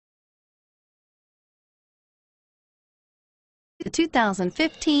The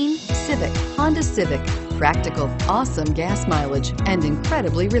 2015 Civic, Honda Civic. Practical, awesome gas mileage, and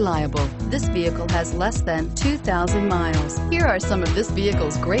incredibly reliable. This vehicle has less than 2,000 miles. Here are some of this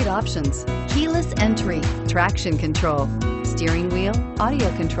vehicle's great options: keyless entry, traction control, steering wheel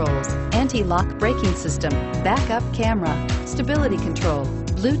audio controls, anti-lock braking system, backup camera, stability control,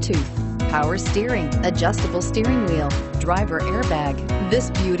 Bluetooth, power steering, adjustable steering wheel, driver airbag. This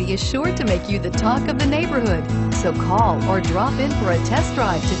beauty is sure to make you the talk of the neighborhood. So call or drop in for a test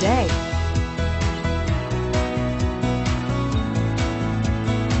drive today.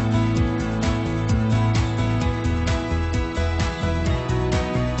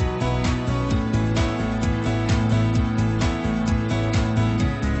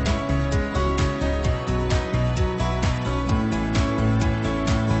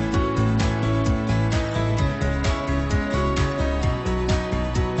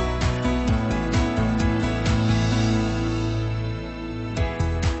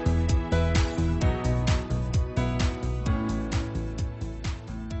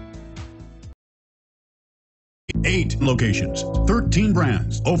 Eight locations, 13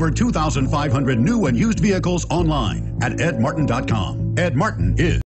 brands, over 2,500 new and used vehicles online at edmartin.com. Ed Martin is